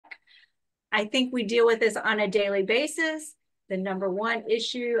I think we deal with this on a daily basis. The number one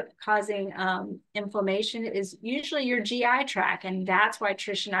issue causing inflammation is usually your GI tract. And that's why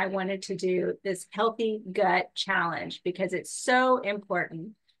Trish and I wanted to do this healthy gut challenge, because it's so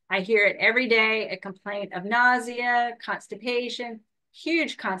important. I hear it every day, a complaint of nausea, constipation,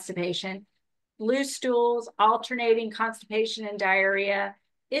 huge constipation, loose stools, alternating constipation and diarrhea.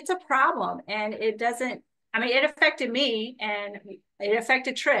 It's a problem, and it doesn't, I mean, it affected me and it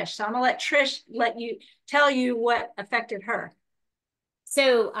affected Trish. So I'm gonna let Trish tell you what affected her.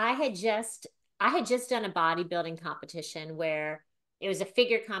 So I had just done a bodybuilding competition where it was a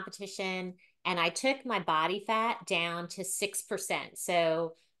figure competition, and I took my body fat down to 6%.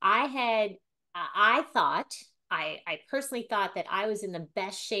 So I had I thought I personally thought that I was in the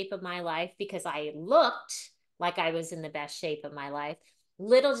best shape of my life because I looked like I was in the best shape of my life.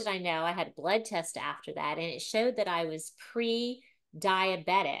 Little did I know I had a blood test after that, and it showed that I was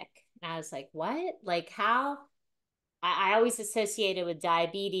pre-diabetic. And I was like, what? Like, how? I always associated with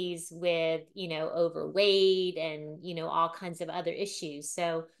diabetes with, overweight and, all kinds of other issues.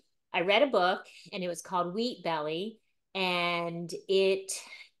 So I read a book, and it was called Wheat Belly, and it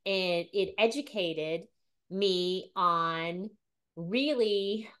educated me on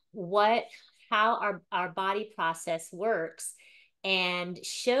really how our body process works, and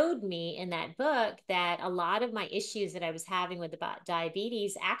showed me in that book that a lot of my issues that I was having with about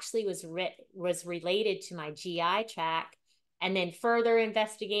diabetes actually was related to my GI tract. And then further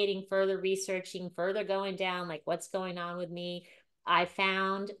investigating, further researching, further going down, like what's going on with me, I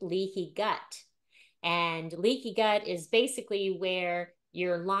found leaky gut. And leaky gut is basically where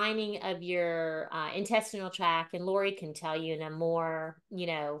your lining of your intestinal tract, and Lori can tell you in a more,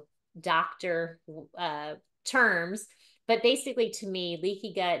 doctor terms, but basically, to me,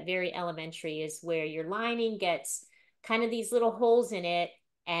 leaky gut, very elementary, is where your lining gets kind of these little holes in it,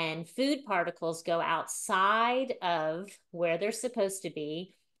 and food particles go outside of where they're supposed to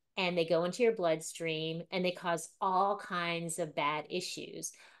be, and they go into your bloodstream, and they cause all kinds of bad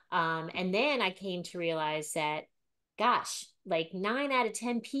issues. And then I came to realize that, gosh, like 9 out of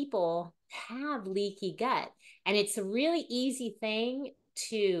 10 people have leaky gut. And it's a really easy thing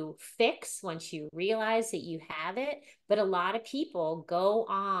to fix once you realize that you have it. But a lot of people go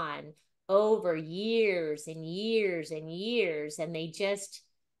on over years and years and years, and they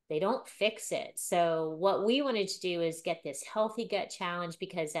don't fix it. So what we wanted to do is get this healthy gut challenge,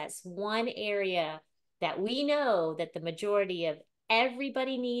 because that's one area that we know that the majority of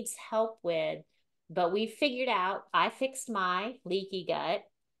everybody needs help with. But we figured out, I fixed my leaky gut.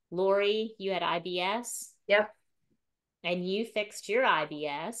 Lori, you had IBS, Yep. and you fixed your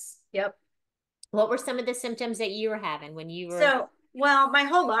IBS. Yep. What were some of the symptoms that you were having when you were? So, well, my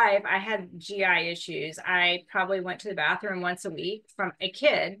whole life I had GI issues. I probably went to the bathroom once a week from a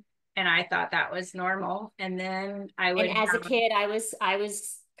kid, and I thought that was normal. And then I And would as a have, kid, I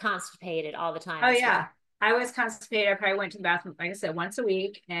was constipated all the time oh as well. yeah, I was constipated. I probably went to the bathroom, like I said, once a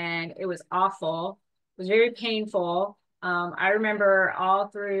week, and it was awful. It was very painful. I remember all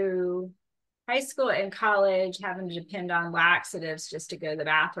through high school and college having to depend on laxatives just to go to the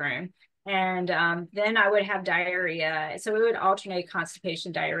bathroom. And then I would have diarrhea. So we would alternate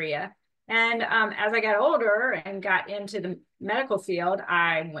constipation, diarrhea. And as I got older and got into the medical field,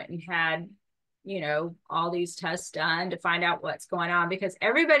 I went and had, all these tests done to find out what's going on, because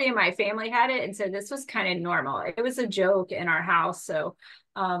everybody in my family had it. And so this was kind of normal. It was a joke in our house. So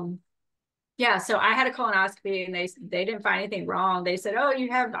um, yeah, so I had a colonoscopy, and they didn't find anything wrong. They said, "Oh, you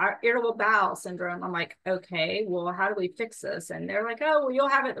have irritable bowel syndrome." I'm like, "Okay, well, how do we fix this?" And they're like, "Oh, well, you'll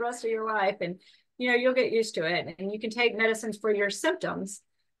have it the rest of your life, and you'll get used to it, and you can take medicines for your symptoms."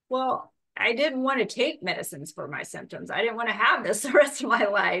 Well, I didn't want to take medicines for my symptoms. I didn't want to have this the rest of my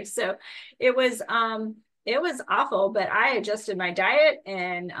life. So it was it was awful, but I adjusted my diet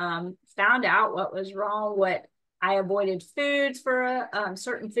and found out what was wrong, what I avoided foods for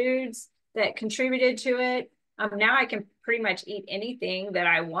certain foods that contributed to it. Now I can pretty much eat anything that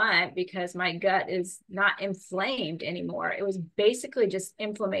I want because my gut is not inflamed anymore. It was basically just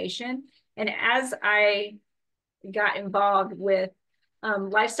inflammation. And as I got involved with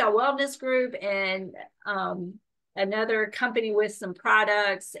lifestyle wellness group and another company with some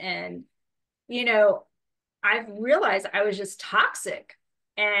products, and you know, I've realized I was just toxic.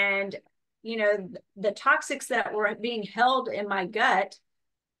 And the toxics that were being held in my gut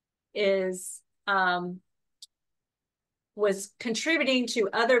is was contributing to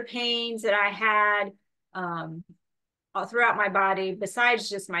other pains that I had all throughout my body besides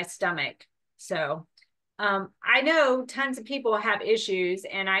just my stomach. So I know tons of people have issues,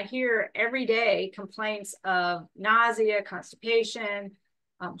 and I hear every day complaints of nausea, constipation,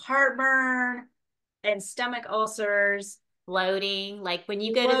 heartburn and stomach ulcers, Bloating, like when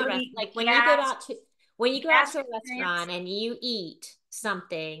you go to the rest, bloating, like when you go out to a gastric cramps. restaurant and you eat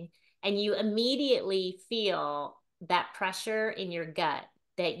something and you immediately feel that pressure in your gut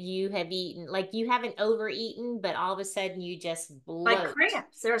that you have eaten, like you haven't overeaten, but all of a sudden you just Like bloat,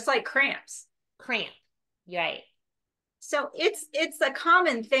 cramps. There's like cramps. cramp. Right. So it's a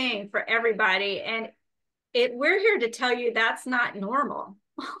common thing for everybody, and we're here to tell you that's not normal.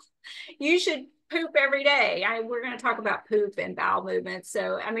 You should poop every day. We're going to talk about poop and bowel movements.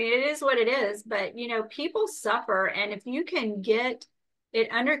 So, I mean, it is what it is, but people suffer. And if you can get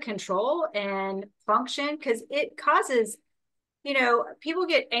it under control and function, because it causes, people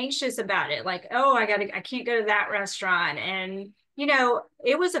get anxious about it. Like, oh, I can't go to that restaurant. And,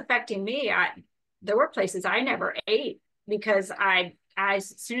 it was affecting me. There were places I never ate because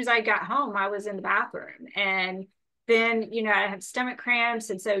as soon as I got home, I was in the bathroom. And then, I had stomach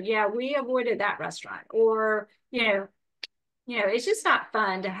cramps. And so, yeah, we avoided that restaurant. Or, it's just not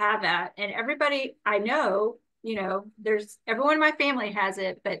fun to have that. And everybody I know, there's everyone in my family has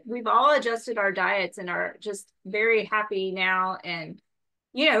it, but we've all adjusted our diets and are just very happy now. And,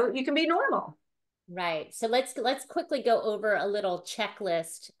 you can be normal. Right. So let's quickly go over a little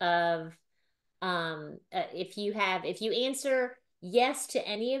checklist of if you answer yes to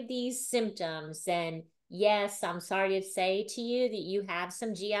any of these symptoms, then yes, I'm sorry to say to you that you have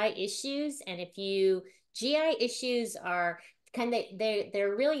some GI issues. And if you GI issues are kind of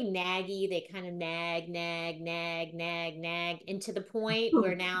they're really naggy. They kind of nag, and to the point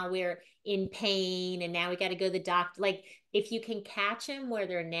where now we're in pain and now we got to go to the doctor. Like if you can catch them where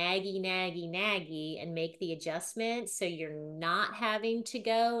they're naggy and make the adjustment so you're not having to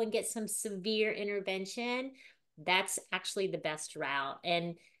go and get some severe intervention, that's actually the best route.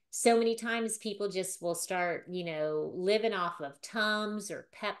 And so many times people just will start, living off of Tums or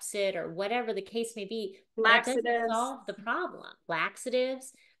Pepsid or whatever the case may be. That doesn't Laxatives. solve the problem.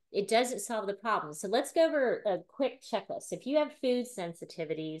 Laxatives, it doesn't solve the problem. So let's go over a quick checklist. If you have food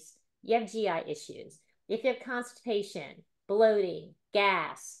sensitivities, you have GI issues. If you have constipation, bloating,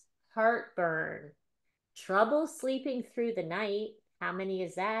 gas, heartburn, trouble sleeping through the night, how many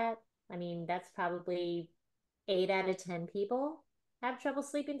is that? I mean, that's probably 8 out of 10 people have trouble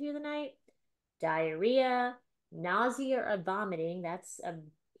sleeping through the night. Diarrhea, nausea or vomiting, that's a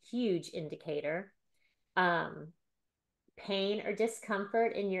huge indicator. Um, Pain or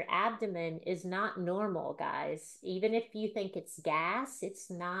discomfort in your abdomen is not normal, guys. Even if you think it's gas,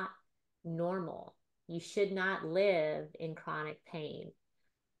 it's not normal. You should not live in chronic pain.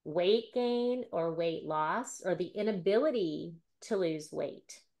 Weight gain or weight loss or the inability to lose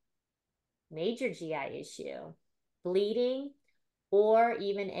weight, major GI issue. Bleeding or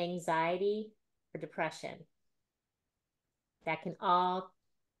even anxiety or depression. That can all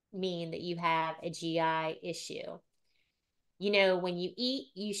mean that you have a GI issue. When you eat,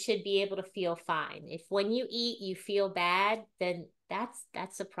 you should be able to feel fine. If when you eat, you feel bad, then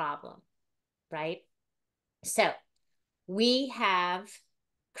that's a problem, right? So we have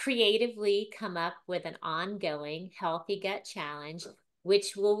creatively come up with an ongoing healthy gut challenge,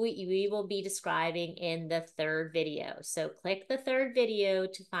 which we will be describing in the third video. So click the third video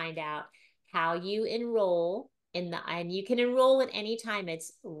to find out how you enroll and you can enroll at any time.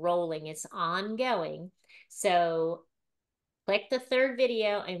 It's rolling, it's ongoing. So click the third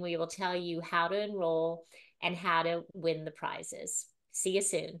video and we will tell you how to enroll and how to win the prizes. See you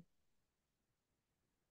soon.